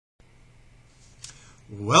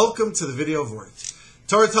Welcome to the video of Vort.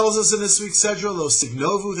 Torah tells us in this week's Sedra, Lo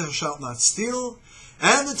signovu, thou shalt not steal.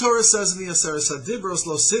 And the Torah says in the Acharei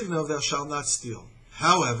Lo signov, thou shalt not steal.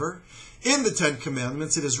 However, in the Ten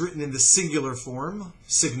Commandments, it is written in the singular form,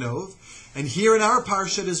 signov, and here in our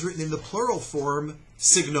parsha, it is written in the plural form,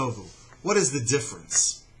 signovu. What is the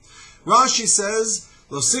difference? Rashi says,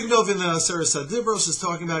 Lo signov in the Acharei is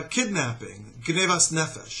talking about kidnapping, gnevas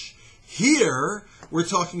nefesh. Here, we're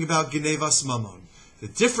talking about gnevas mamon. The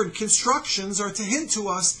different constructions are to hint to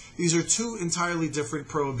us these are two entirely different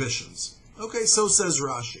prohibitions. Okay, so says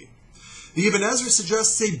Rashi. The Ibn Ezra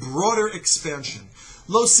suggests a broader expansion.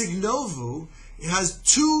 Lo signovu has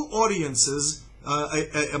two audiences,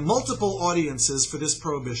 multiple audiences for this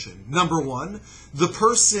prohibition. Number one, the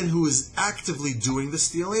person who is actively doing the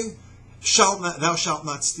stealing, thou shalt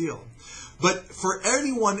not steal. But for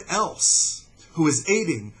anyone else who is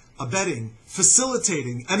aiding, abetting,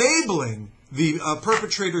 facilitating, enabling the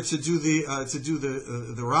perpetrator to do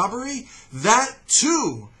the robbery, that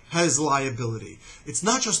too has liability. It's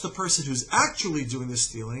not just the person who's actually doing the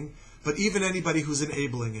stealing, but even anybody who's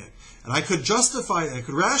enabling it. And I could justify it, I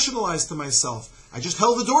could rationalize to myself, I just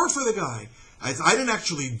held the door for the guy. I didn't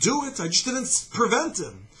actually do it, I just didn't prevent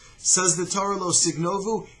him. Says the Torah, Lo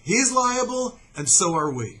signovu, he's liable, and so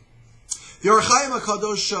are we. The Acharei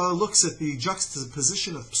HaKadosh looks at the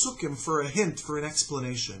juxtaposition of psukim for a hint, for an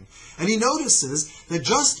explanation. And he notices that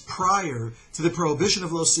just prior to the prohibition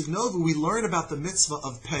of Lo signovu, we learn about the mitzvah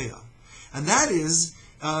of peah. And that is,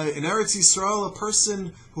 in Eretz Yisrael, a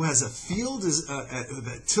person who has a field,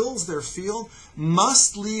 that tills their field,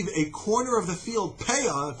 must leave a corner of the field,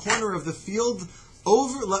 peah, a corner of the field,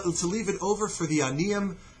 to leave it over for the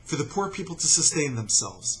aniyim, for the poor people to sustain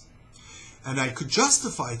themselves. And I could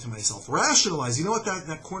justify to myself, rationalize, you know what,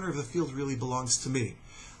 that corner of the field really belongs to me.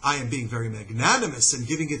 I am being very magnanimous and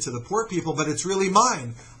giving it to the poor people, but it's really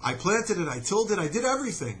mine. I planted it, I tilled it, I did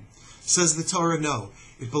everything. Says the Torah, no.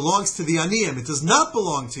 It belongs to the aniyim. It does not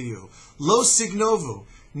belong to you. Lo signovu.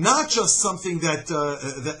 Not just something that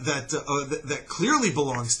clearly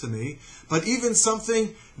belongs to me, but even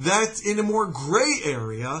something that in a more gray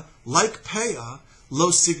area, like peah, Lo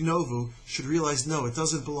signovu, should realize, no, it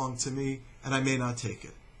doesn't belong to me, and I may not take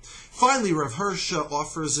it. Finally, Rav Hirsch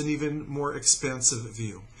offers an even more expansive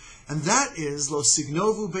view. And that is Lo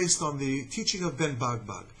signovu based on the teaching of Ben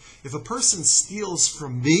Bagbag. If a person steals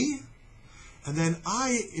from me, and then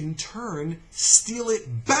I, in turn, steal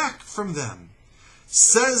it back from them,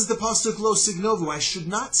 says the pasuk Lo signovu, I should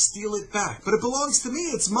not steal it back, but it belongs to me,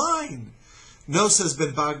 it's mine. No, says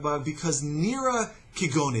Ben Bagbag, because nira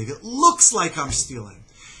kigoni, it looks like I'm stealing.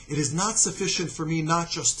 It is not sufficient for me not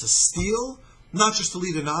just to steal, not just to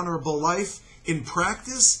lead an honorable life in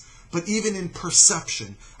practice, but even in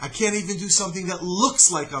perception. I can't even do something that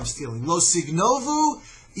looks like I'm stealing. Lo signovu,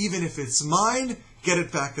 even if it's mine, get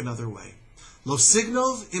it back another way. Lo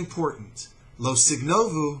signov, important. Lo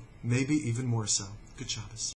signovu, maybe even more so. Good Shabbos.